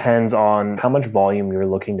all depends on how much volume you're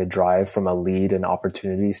looking to drive from a lead and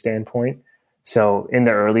opportunity standpoint. So in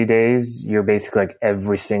the early days, you're basically like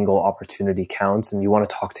every single opportunity counts and you want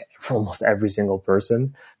to talk to almost every single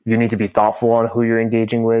person. You need to be thoughtful on who you're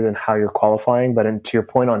engaging with and how you're qualifying. But to your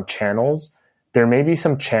point on channels, there may be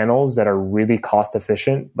some channels that are really cost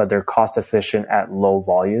efficient, but they're cost efficient at low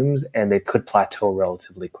volumes and they could plateau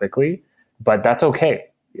relatively quickly. But that's okay.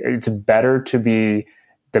 It's better to be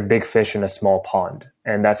the big fish in a small pond.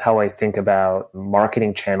 And that's how I think about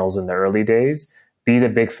marketing channels in the early days. Be the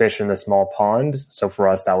big fish in the small pond. So for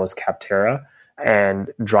us, that was Capterra, and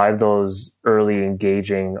drive those early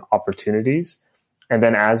engaging opportunities. And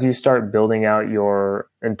then as you start building out your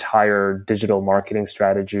entire digital marketing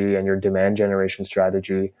strategy and your demand generation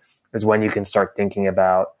strategy is when you can start thinking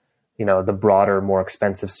about, the broader, more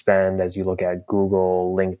expensive spend as you look at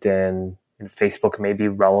Google, LinkedIn, and Facebook may be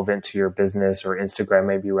relevant to your business, or Instagram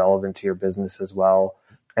may be relevant to your business as well.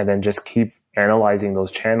 And then just keep analyzing those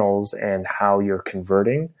channels and how you're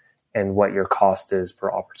converting and what your cost is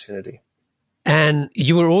per opportunity. And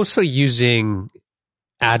you were also using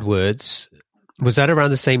AdWords. Was that around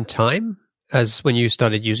the same time as when you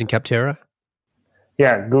started using Capterra?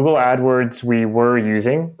 Yeah, Google AdWords we were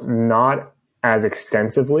using, not as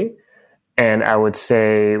extensively. And I would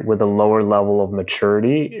say with a lower level of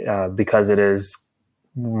maturity, because it is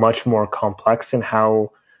much more complex in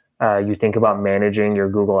how you think about managing your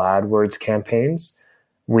Google AdWords campaigns.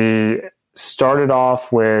 We started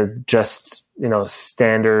off with just,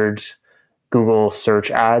 standard Google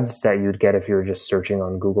search ads that you'd get if you were just searching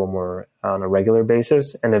on Google more on a regular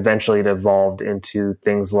basis. And eventually it evolved into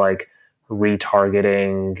things like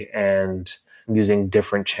retargeting and using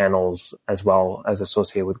different channels as well as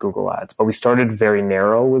associated with Google Ads. But we started very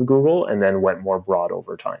narrow with Google and then went more broad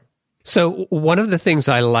over time. So one of the things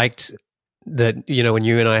I liked that, when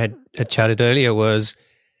you and I had chatted earlier was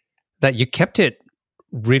that you kept it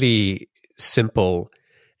really simple.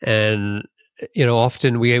 And,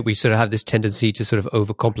 often we sort of have this tendency to sort of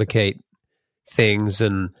overcomplicate things.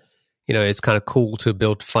 And, it's kind of cool to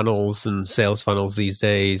build funnels and sales funnels these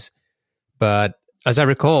days. But as I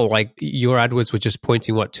recall, like your AdWords were just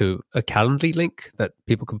pointing to a Calendly link that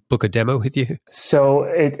people could book a demo with you. So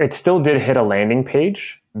it still did hit a landing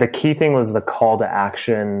page. The key thing was the call to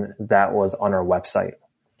action that was on our website.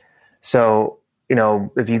 So,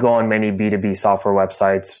 if you go on many B2B software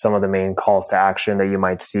websites, some of the main calls to action that you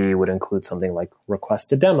might see would include something like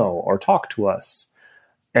request a demo or talk to us.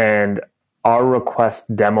 And our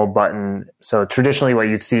request demo button, so traditionally what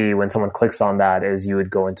you'd see when someone clicks on that is you would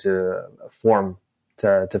go into a form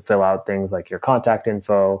to fill out things like your contact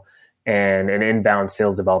info, and an inbound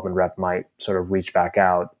sales development rep might sort of reach back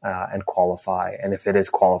out and qualify. And if it is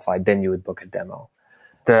qualified, then you would book a demo.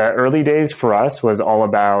 The early days for us was all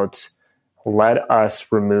about let us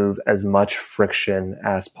remove as much friction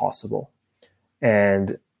as possible.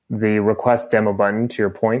 And the request demo button, to your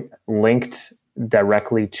point, linked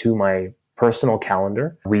directly to my personal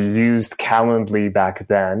calendar. We used Calendly back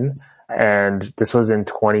then, and this was in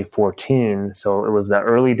 2014. So it was the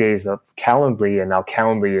early days of Calendly, and now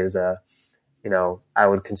Calendly is I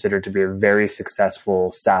would consider to be a very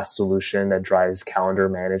successful SaaS solution that drives calendar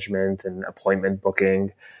management and appointment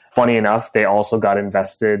booking. Funny enough, they also got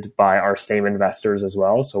invested by our same investors as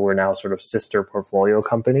well. So we're now sort of sister portfolio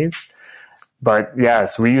companies. But yeah,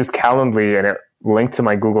 so we used Calendly and it linked to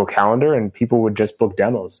my Google Calendar and people would just book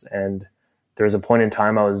demos. And there was a point in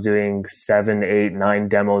time I was doing 7, 8, 9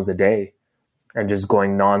 demos a day and just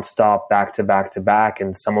going nonstop back to back to back.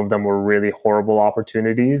 And some of them were really horrible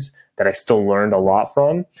opportunities that I still learned a lot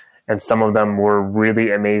from. And some of them were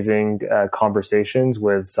really amazing conversations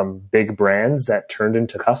with some big brands that turned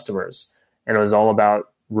into customers. And it was all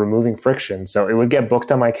about removing friction. So it would get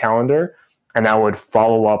booked on my calendar and I would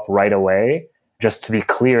follow up right away just to be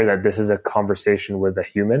clear that this is a conversation with a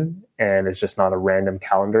human and it's just not a random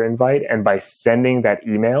calendar invite. And by sending that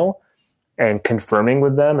email and confirming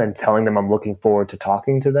with them and telling them I'm looking forward to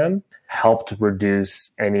talking to them helped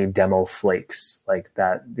reduce any demo flakes like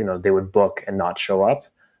that, they would book and not show up.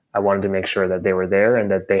 I wanted to make sure that they were there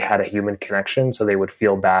and that they had a human connection so they would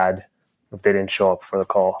feel bad if they didn't show up for the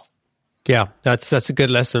call. Yeah, that's a good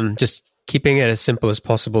lesson. Just keeping it as simple as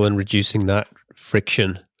possible and reducing that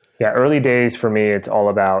friction. Yeah, early days for me, it's all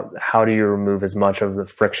about how do you remove as much of the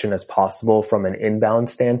friction as possible from an inbound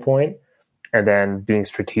standpoint, and then being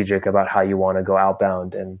strategic about how you want to go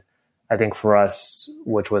outbound. And I think for us,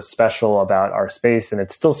 which was special about our space, and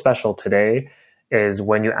it's still special today, is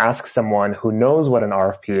when you ask someone who knows what an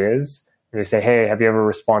RFP is, and you say, hey, have you ever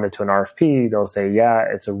responded to an RFP? They'll say, yeah,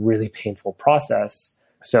 it's a really painful process.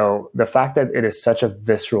 So the fact that it is such a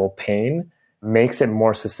visceral pain makes it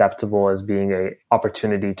more susceptible as being an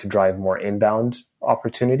opportunity to drive more inbound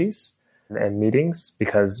opportunities and meetings,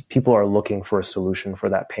 because people are looking for a solution for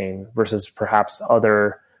that pain versus perhaps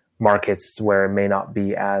other markets where it may not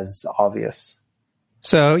be as obvious.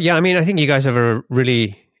 So, yeah, I mean, I think you guys have a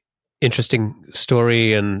really interesting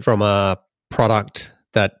story, and from a product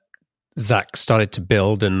that Zach started to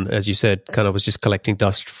build, and as you said, kind of was just collecting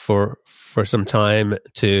dust for some time,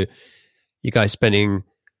 to you guys spending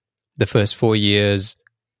the first 4 years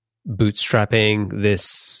bootstrapping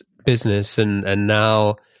this business, and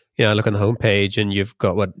now, you know, I look on the homepage and you've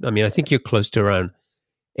got I think you're close to around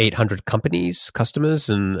 800 customers,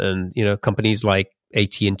 and you know, companies like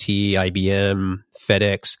AT&T, IBM,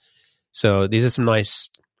 FedEx. So these are some nice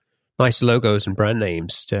logos and brand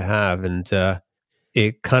names to have, and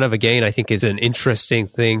it kind of, again, I think is an interesting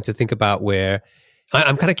thing to think about, where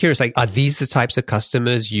I'm kind of curious, like, are these the types of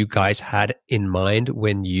customers you guys had in mind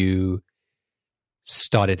when you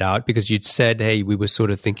started out? Because you'd said, hey, we were sort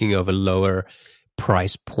of thinking of a lower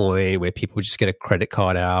price point where people would just get a credit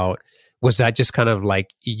card out. Was that just kind of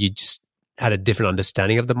like you just had a different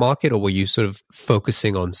understanding of the market, or were you sort of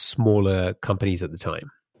focusing on smaller companies at the time?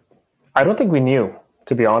 I don't think we knew,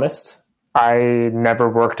 to be honest. I never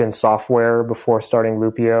worked in software before starting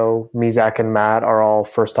Loopio. Me, Zach, and Matt are all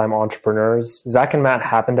first-time entrepreneurs. Zach and Matt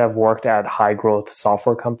happen to have worked at high-growth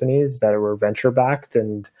software companies that were venture-backed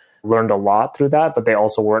and learned a lot through that, but they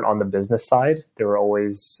also weren't on the business side. They were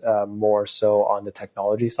always more so on the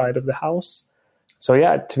technology side of the house. So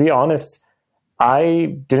yeah, to be honest,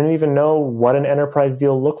 I didn't even know what an enterprise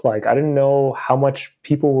deal looked like. I didn't know how much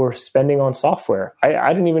people were spending on software.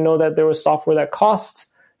 I didn't even know that there was software that cost,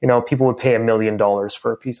 you know, people would pay $1 million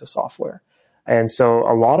for a piece of software. And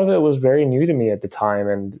so a lot of it was very new to me at the time.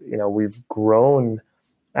 And, you know, we've grown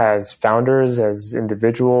as founders, as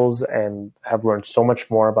individuals, and have learned so much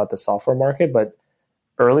more about the software market. But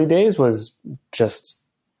early days was just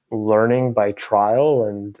learning by trial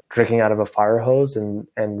and drinking out of a fire hose, and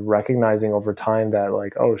recognizing over time that,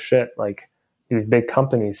 like, oh shit, like these big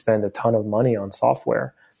companies spend a ton of money on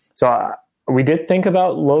software. So we did think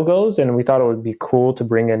about logos, and we thought it would be cool to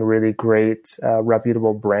bring in really great,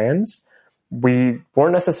 reputable brands. We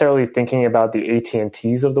weren't necessarily thinking about the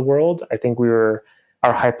AT&Ts of the world. I think our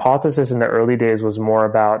hypothesis in the early days was more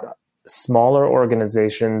about smaller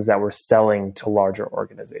organizations that were selling to larger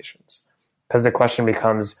organizations. Because the question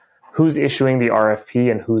becomes, who's issuing the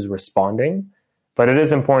RFP and who's responding? But it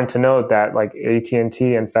is important to note that, like,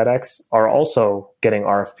 AT&T and FedEx are also getting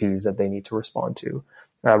RFPs that they need to respond to,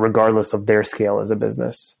 regardless of their scale as a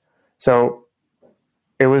business. So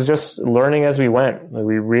it was just learning as we went.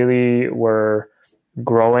 We really were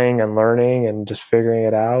growing and learning and just figuring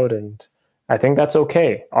it out. And I think that's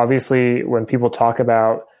okay. Obviously, when people talk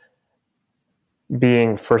about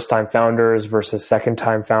being first-time founders versus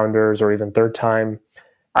second-time founders, or even third-time,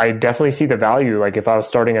 I definitely see the value. Like, if I was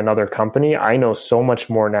starting another company, I know so much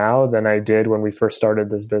more now than I did when we first started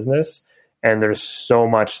this business. And there's so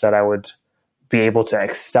much that I would be able to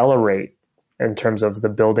accelerate in terms of the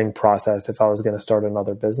building process if I was going to start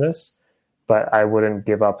another business. But I wouldn't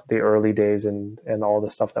give up the early days and all the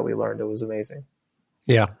stuff that we learned. It was amazing.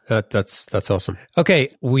 Yeah, that's awesome. Okay,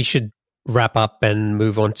 we should wrap up and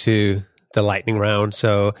move on to the lightning round.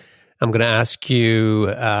 So I'm going to ask you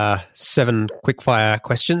 7 quick-fire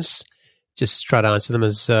questions. Just try to answer them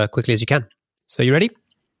as quickly as you can. So you ready?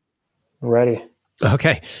 Ready.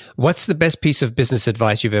 Okay. What's the best piece of business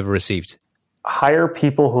advice you've ever received? Hire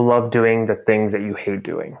people who love doing the things that you hate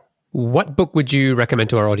doing. What book would you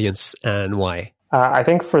recommend to our audience, and why? I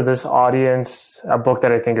think for this audience, a book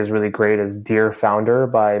that I think is really great is Dear Founder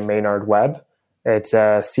by Maynard Webb. It's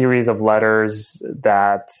a series of letters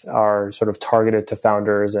that are sort of targeted to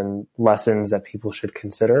founders and lessons that people should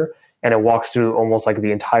consider. And it walks through almost like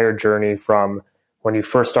the entire journey from when you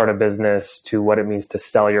first start a business to what it means to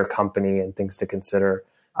sell your company and things to consider.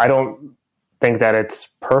 I don't think that it's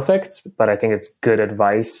perfect, but I think it's good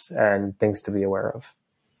advice and things to be aware of.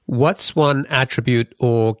 What's one attribute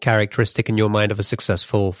or characteristic in your mind of a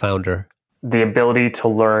successful founder? The ability to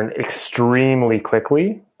learn extremely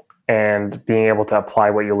quickly and being able to apply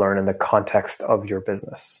what you learn in the context of your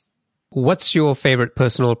business. What's your favorite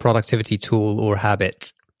personal productivity tool or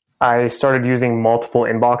habit? I started using multiple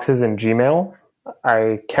inboxes in Gmail.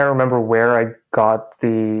 I can't remember where I got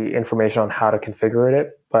the information on how to configure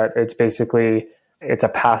it, but it's a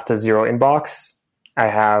path to zero inbox. I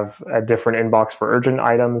have a different inbox for urgent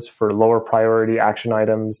items, for lower priority action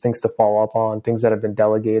items, things to follow up on, things that have been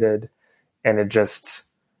delegated. And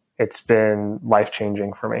it's been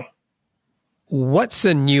life-changing for me. What's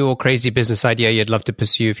a new or crazy business idea you'd love to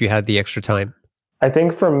pursue if you had the extra time? I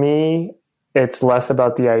think for me, it's less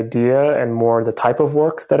about the idea and more the type of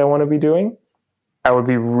work that I want to be doing. I would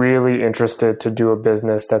be really interested to do a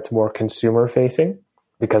business that's more consumer facing,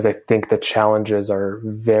 because I think the challenges are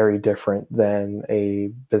very different than a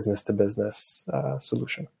business to business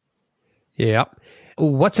solution. Yeah.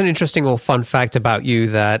 What's an interesting or fun fact about you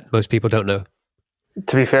that most people don't know?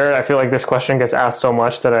 To be fair, I feel like this question gets asked so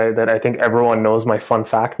much that I think everyone knows my fun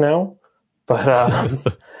fact now. But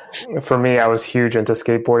for me, I was huge into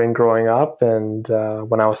skateboarding growing up. And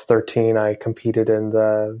when I was 13, I competed in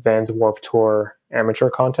the Vans Warped Tour amateur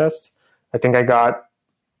contest. I think I got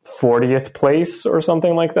 40th place or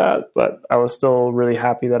something like that. But I was still really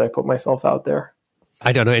happy that I put myself out there.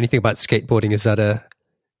 I don't know anything about skateboarding. Is that a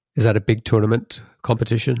big tournament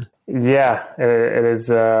competition? Yeah, it is.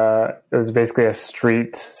 It was basically a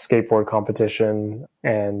street skateboard competition,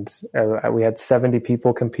 and we had 70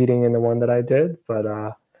 people competing in the one that I did.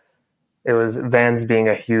 But it was Vans being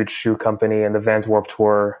a huge shoe company, and the Vans Warped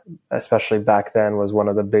Tour, especially back then, was one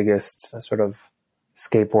of the biggest sort of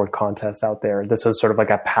skateboard contests out there. This was sort of like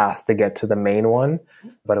a path to get to the main one,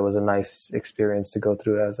 but it was a nice experience to go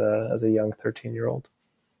through as a young 13-year-old.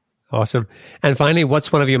 Awesome. And finally,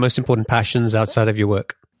 what's one of your most important passions outside of your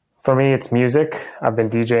work? For me, it's music. I've been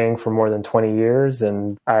DJing for more than 20 years,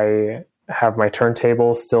 and I have my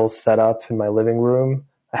turntables still set up in my living room.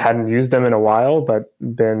 I hadn't used them in a while, but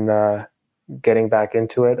been getting back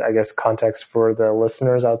into it. I guess context for the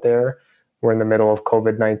listeners out there, we're in the middle of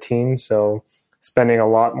COVID-19, so spending a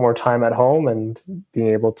lot more time at home and being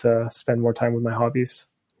able to spend more time with my hobbies.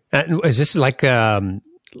 And is this like vinyl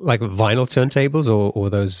turntables or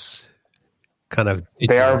those kind of?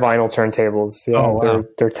 They are vinyl turntables. Yeah, oh, wow.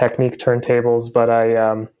 They're Technique turntables, but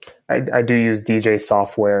I do use DJ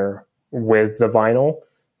software with the vinyl.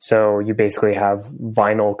 So you basically have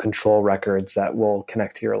vinyl control records that will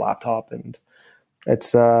connect to your laptop, and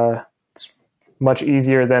it's much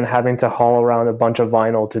easier than having to haul around a bunch of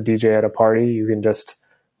vinyl to DJ at a party. You can just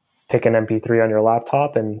pick an MP3 on your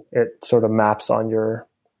laptop, and it sort of maps on your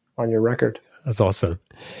record. That's awesome.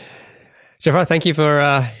 Jafar, thank you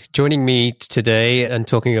for joining me today and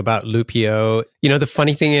talking about Loopio. You know, the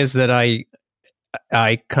funny thing is that I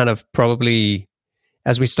kind of probably,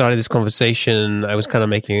 as we started this conversation, I was kind of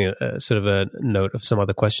making a sort of a note of some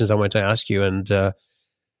other questions I wanted to ask you. And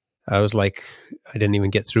I was like, I didn't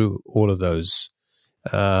even get through all of those.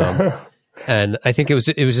 And I think it was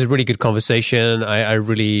a really good conversation. I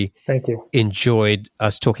really Thank you. Enjoyed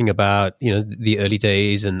us talking about, you know, the early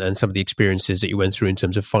days and some of the experiences that you went through in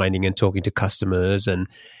terms of finding and talking to customers and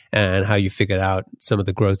how you figured out some of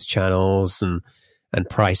the growth channels and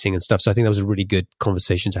pricing and stuff. So I think that was a really good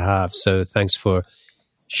conversation to have. So thanks for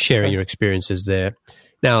sharing your experiences there.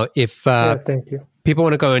 Now, if thank you. People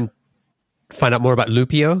want to go and find out more about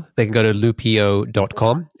Loopio, they can go to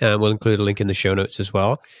loopio.com, and we'll include a link in the show notes as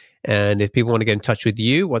well. And if people want to get in touch with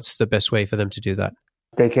you, what's the best way for them to do that?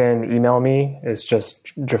 They can email me. It's just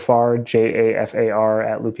Jafar,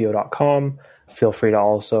 Jafar @loopio.com. Feel free to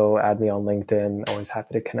also add me on LinkedIn. Always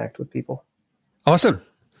happy to connect with people. Awesome.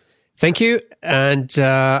 Thank you. And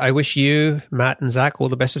I wish you, Matt and Zach, all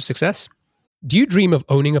the best of success. Do you dream of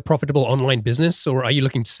owning a profitable online business, or are you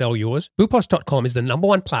looking to sell yours? Boopos.com is the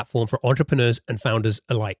 #1 platform for entrepreneurs and founders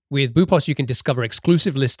alike. With Boopos, you can discover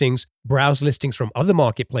exclusive listings, browse listings from other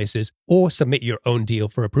marketplaces, or submit your own deal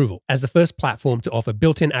for approval. As the first platform to offer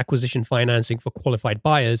built-in acquisition financing for qualified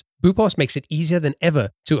buyers, Boopos makes it easier than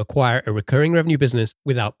ever to acquire a recurring revenue business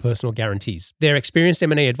without personal guarantees. Their experienced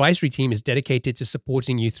M&A advisory team is dedicated to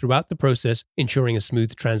supporting you throughout the process, ensuring a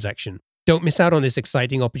smooth transaction. Don't miss out on this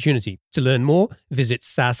exciting opportunity. To learn more, visit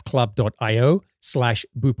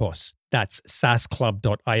saasclub.io/Boopos. That's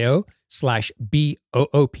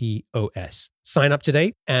saasclub.io/BOOPOS. Sign up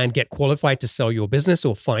today and get qualified to sell your business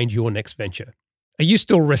or find your next venture. Are you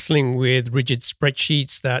still wrestling with rigid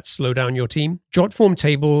spreadsheets that slow down your team? Jotform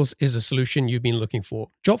Tables is a solution you've been looking for.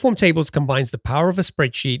 Jotform Tables combines the power of a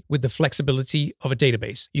spreadsheet with the flexibility of a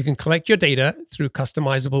database. You can collect your data through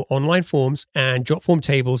customizable online forms, and Jotform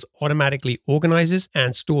Tables automatically organizes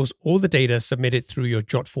and stores all the data submitted through your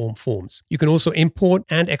Jotform forms. You can also import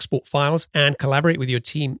and export files and collaborate with your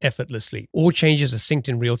team effortlessly. All changes are synced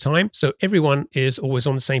in real time, so everyone is always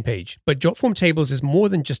on the same page. But Jotform Tables is more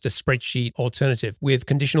than just a spreadsheet alternative. With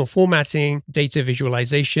conditional formatting, data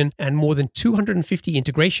visualization, and more than 250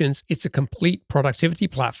 integrations, it's a complete productivity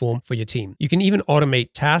platform for your team. You can even automate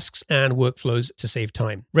tasks and workflows to save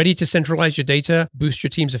time. Ready to centralize your data, boost your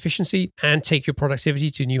team's efficiency, and take your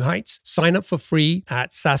productivity to new heights? Sign up for free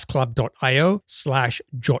at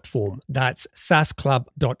saasclub.io/jotform. That's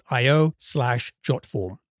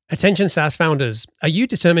saasclub.io/jotform. Attention SaaS founders, are you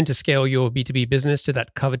determined to scale your B2B business to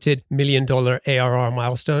that coveted $1 million ARR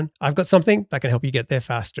milestone? I've got something that can help you get there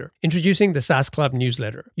faster. Introducing the SaaS Club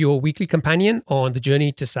newsletter, your weekly companion on the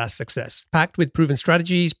journey to SaaS success. Packed with proven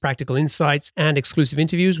strategies, practical insights, and exclusive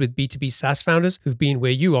interviews with B2B SaaS founders who've been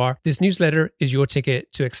where you are, this newsletter is your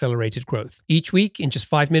ticket to accelerated growth. Each week, in just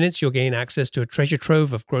 5 minutes, you'll gain access to a treasure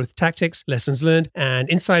trove of growth tactics, lessons learned, and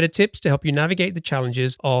insider tips to help you navigate the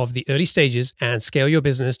challenges of the early stages and scale your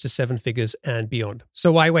business to 7 figures and beyond.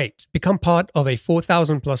 So why wait? Become part of a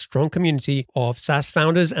 4,000 plus strong community of SaaS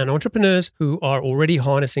founders and entrepreneurs who are already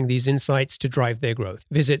harnessing these insights to drive their growth.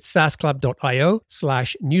 Visit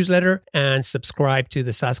saasclub.io/newsletter and subscribe to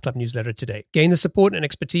the SaaS Club newsletter today. Gain the support and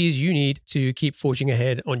expertise you need to keep forging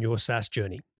ahead on your SaaS journey.